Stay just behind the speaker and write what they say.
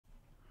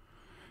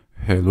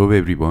Hello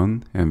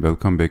everyone and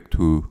welcome back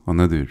to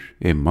another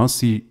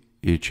must-see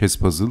chess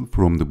puzzle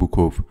from the book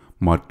of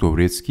Mark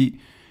Dvoretsky,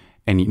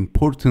 an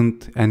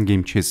important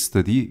endgame chess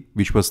study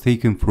which was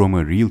taken from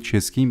a real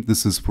chess game.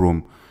 This is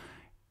from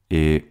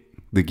the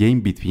game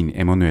between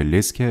Emanuel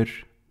Lasker,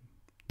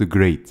 the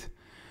great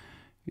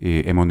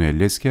Emanuel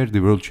Lasker,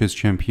 the world chess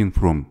champion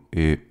from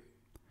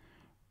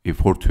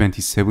for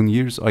 27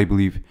 years, I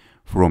believe,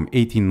 from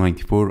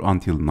 1894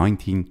 until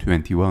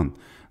 1921.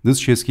 This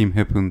chess game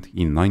happened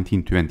in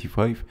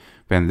 1925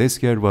 when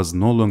Lasker was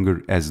no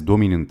longer as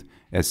dominant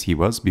as he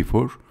was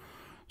before.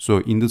 So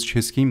in this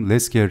chess game,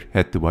 Lasker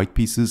had the white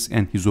pieces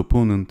and his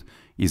opponent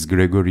is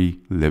Grigory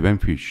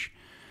Levenfish.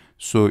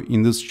 So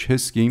in this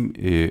chess game,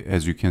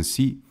 as you can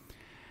see,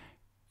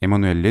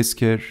 Emanuel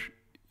Lasker,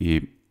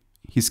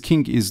 his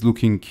king is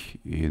looking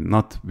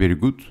not very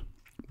good.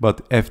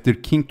 But after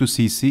king to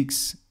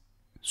c6,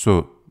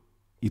 so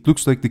it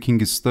looks like the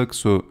king is stuck,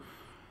 so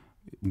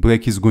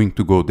black is going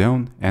to go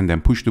down and then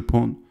push the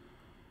pawn.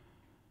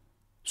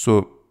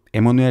 So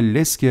Emanuel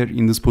Lasker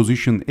in this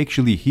position,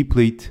 actually he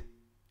played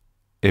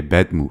a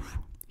bad move.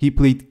 He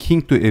played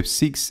king to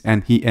f6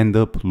 and he ended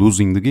up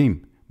losing the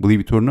game, believe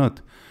it or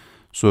not.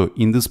 So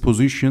in this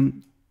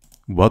position,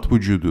 what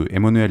would you do?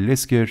 Emanuel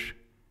Lasker,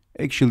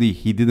 actually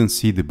he didn't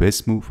see the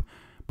best move,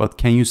 but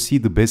can you see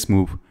the best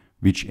move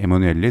which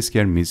Emanuel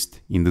Lasker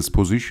missed in this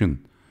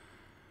position?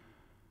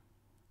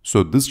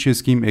 So this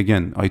chess game,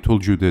 again, I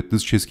told you that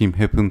this chess game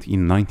happened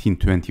in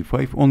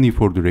 1925, only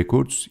for the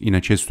records, in a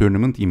chess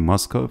tournament in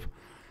Moscow.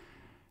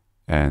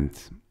 And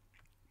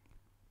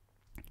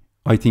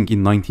I think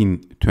in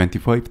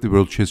 1925, the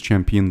world chess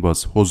champion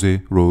was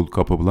Jose Raul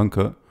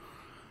Capablanca.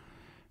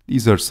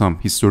 These are some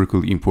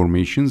historical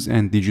informations.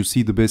 And did you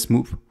see the best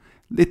move?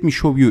 Let me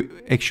show you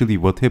actually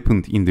what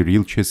happened in the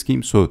real chess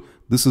game. So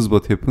this is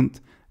what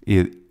happened.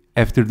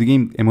 After the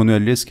game,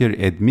 Emanuel Lasker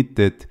admitted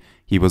that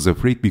he was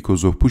afraid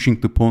because of pushing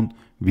the pawn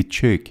with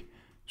check.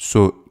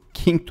 So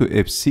king to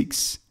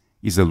f6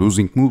 is a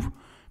losing move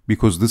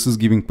because this is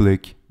giving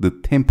black the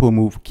tempo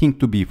move king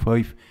to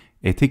b5,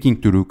 attacking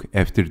the rook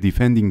after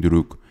defending the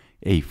rook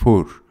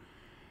a4.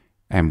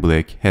 And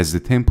black has the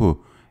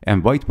tempo.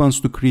 And white wants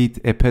to create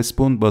a pass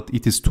pawn, but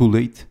it is too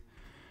late.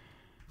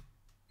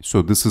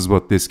 So this is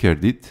what Lasker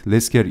did.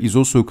 Lasker is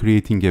also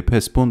creating a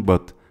pass pawn,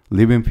 but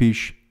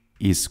Levenfish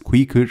is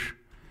quicker.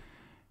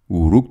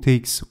 Rook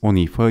takes on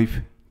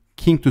e5.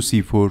 King to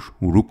c4,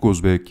 rook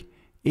goes back,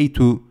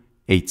 a2,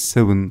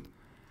 h7,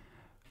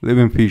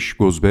 Levenfish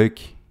goes back,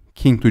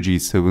 king to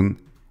g7,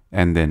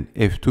 and then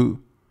f2.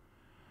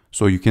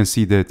 So you can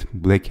see that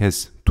black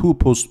has two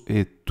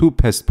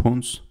passed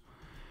pawns,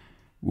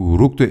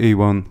 rook to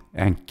a1,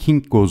 and king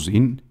goes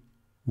in,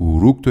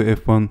 rook to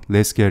f1.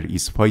 Lasker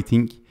is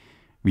fighting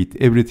with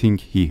everything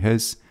he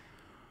has,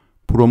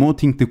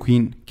 promoting the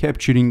queen,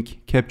 capturing,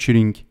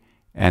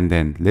 and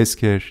then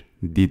Lasker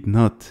did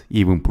not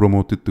even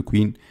promote the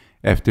queen.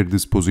 After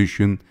this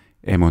position,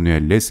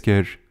 Emanuel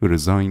Lasker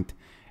resigned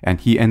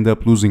and he ended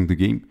up losing the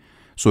game.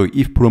 So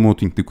if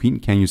promoting the queen,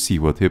 can you see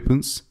what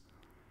happens?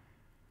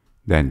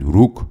 Then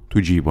rook to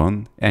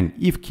g1, and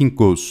if king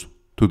goes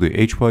to the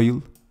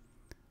h-file,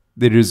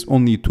 there is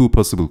only two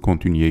possible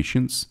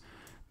continuations.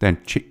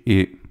 Then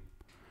checking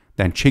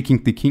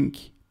the king,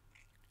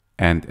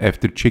 and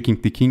after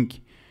checking the king,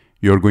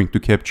 you're going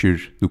to capture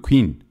the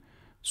queen.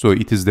 So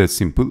it is that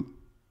simple.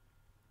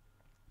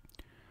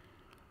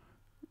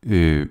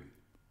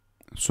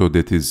 So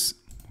that is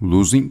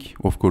losing,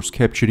 of course,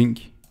 capturing,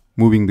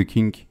 moving the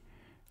king,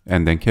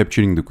 and then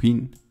capturing the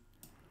queen.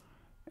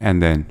 And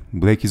then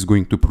black is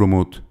going to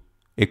promote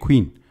a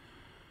queen.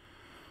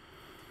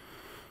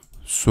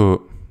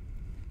 So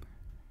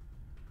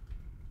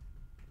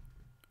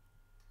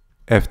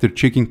after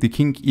checking the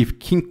king, if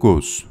king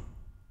goes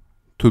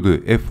to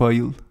the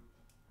f-file,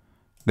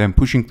 then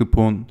pushing the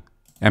pawn,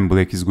 and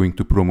black is going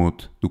to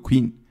promote the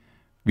queen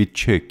with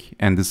check,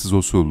 and this is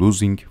also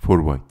losing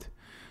for white.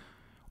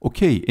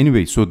 Okay,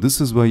 anyway, so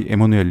this is why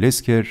Emanuel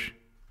Lasker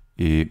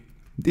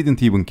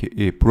didn't even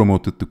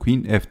promoted the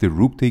queen. After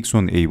rook takes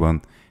on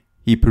a1,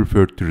 he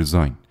preferred to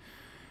resign.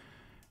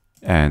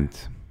 And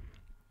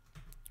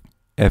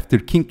after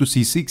king to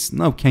c6,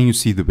 now can you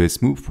see the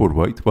best move for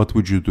white? What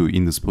would you do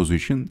in this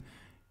position?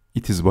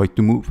 It is white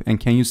to move.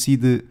 And can you see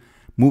the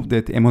move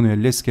that Emanuel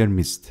Lasker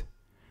missed?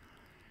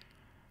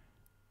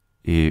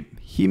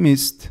 He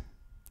missed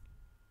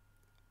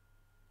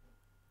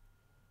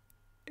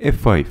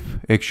f5,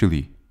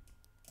 actually.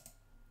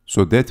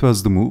 So that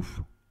was the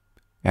move,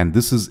 and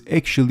this is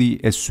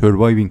actually a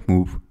surviving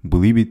move,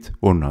 believe it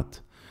or not.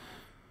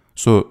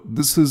 So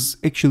this is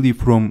actually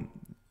from,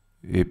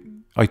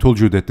 I told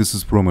you that this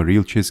is from a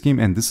real chess game,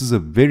 and this is a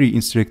very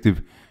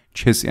instructive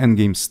chess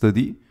endgame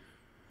study.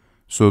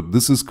 So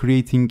this is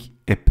creating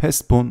a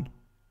passed pawn,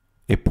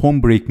 a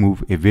pawn break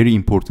move, a very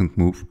important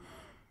move,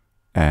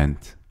 and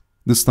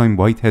this time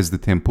white has the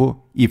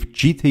tempo. If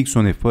g takes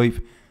on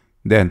f5,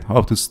 then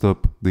how to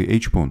stop the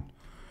h-pawn?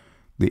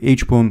 The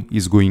h-pawn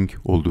is going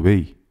all the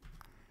way.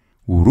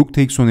 Rook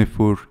takes on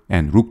f4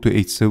 and rook to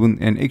h7,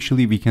 and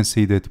actually we can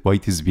say that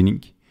white is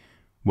winning.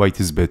 white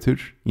is better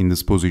in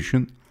this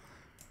position.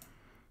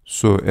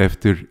 So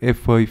after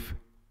f5,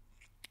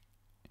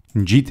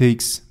 g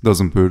takes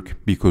doesn't work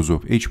because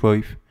of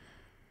h5.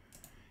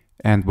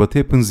 And what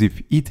happens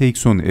if e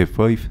takes on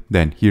f5?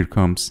 Then here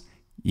comes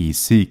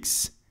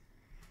e6.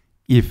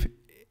 If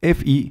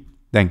fe,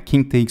 then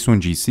king takes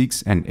on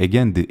g6, and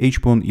again the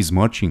h-pawn is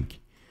marching.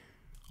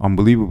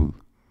 Unbelievable.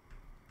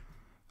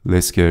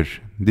 Lasker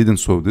didn't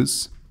solve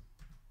this.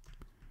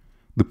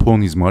 The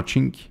pawn is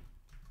marching.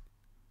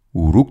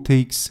 Rook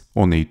takes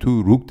on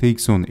a2, rook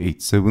takes on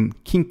h7,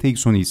 king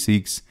takes on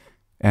e6,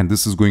 and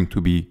this is going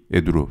to be a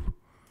draw.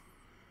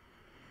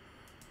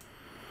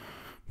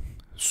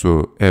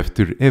 So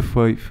after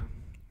f5,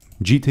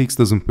 g takes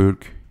doesn't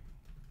work,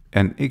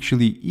 and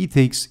actually e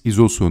takes is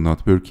also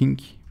not working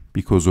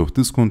because of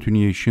this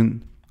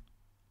continuation,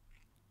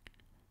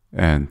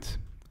 and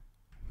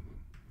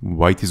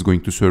white is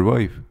going to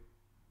survive.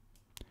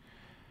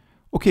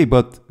 Okay,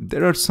 but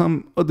there are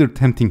some other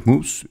tempting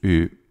moves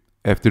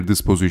after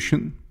this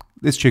position.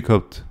 Let's check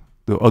out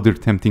the other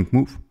tempting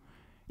move.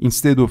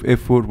 Instead of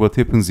f4, what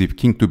happens if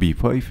king to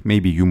b5?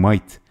 Maybe you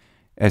might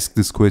ask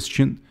this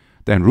question.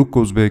 Then rook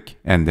goes back,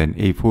 and then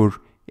a4,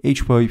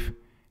 h5,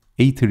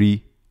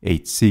 a3,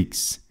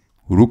 h6,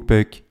 rook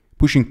back,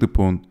 pushing the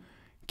pawn,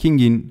 king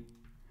in,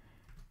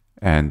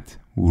 and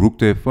rook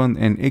to f1,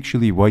 and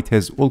actually white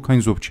has all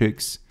kinds of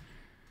checks,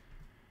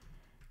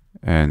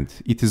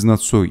 and it is not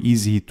so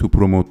easy to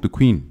promote the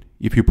queen.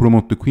 If you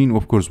promote the queen,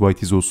 of course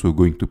white is also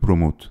going to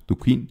promote the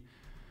queen,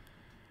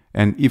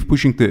 and if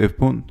pushing the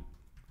f-pawn,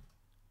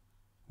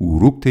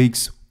 rook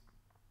takes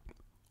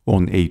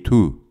on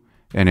a2,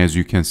 and as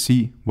you can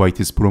see, white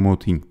is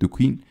promoting the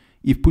queen.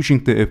 If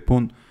pushing the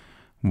f-pawn,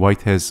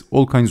 white has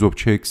all kinds of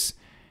checks.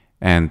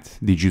 And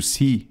did you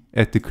see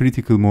at the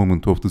critical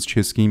moment of this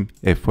chess game,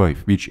 f5,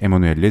 which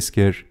Emanuel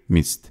Lasker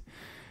missed.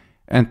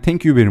 And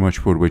thank you very much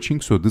for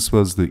watching. So this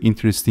was the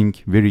interesting,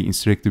 very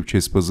instructive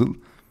chess puzzle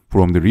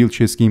from the real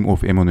chess game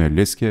of Emanuel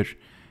Lasker.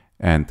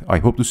 And I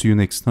hope to see you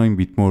next time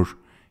with more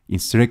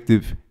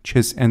instructive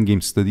chess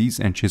endgame studies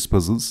and chess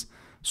puzzles.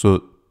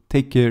 So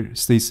take care,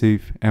 stay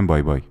safe, and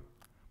bye-bye.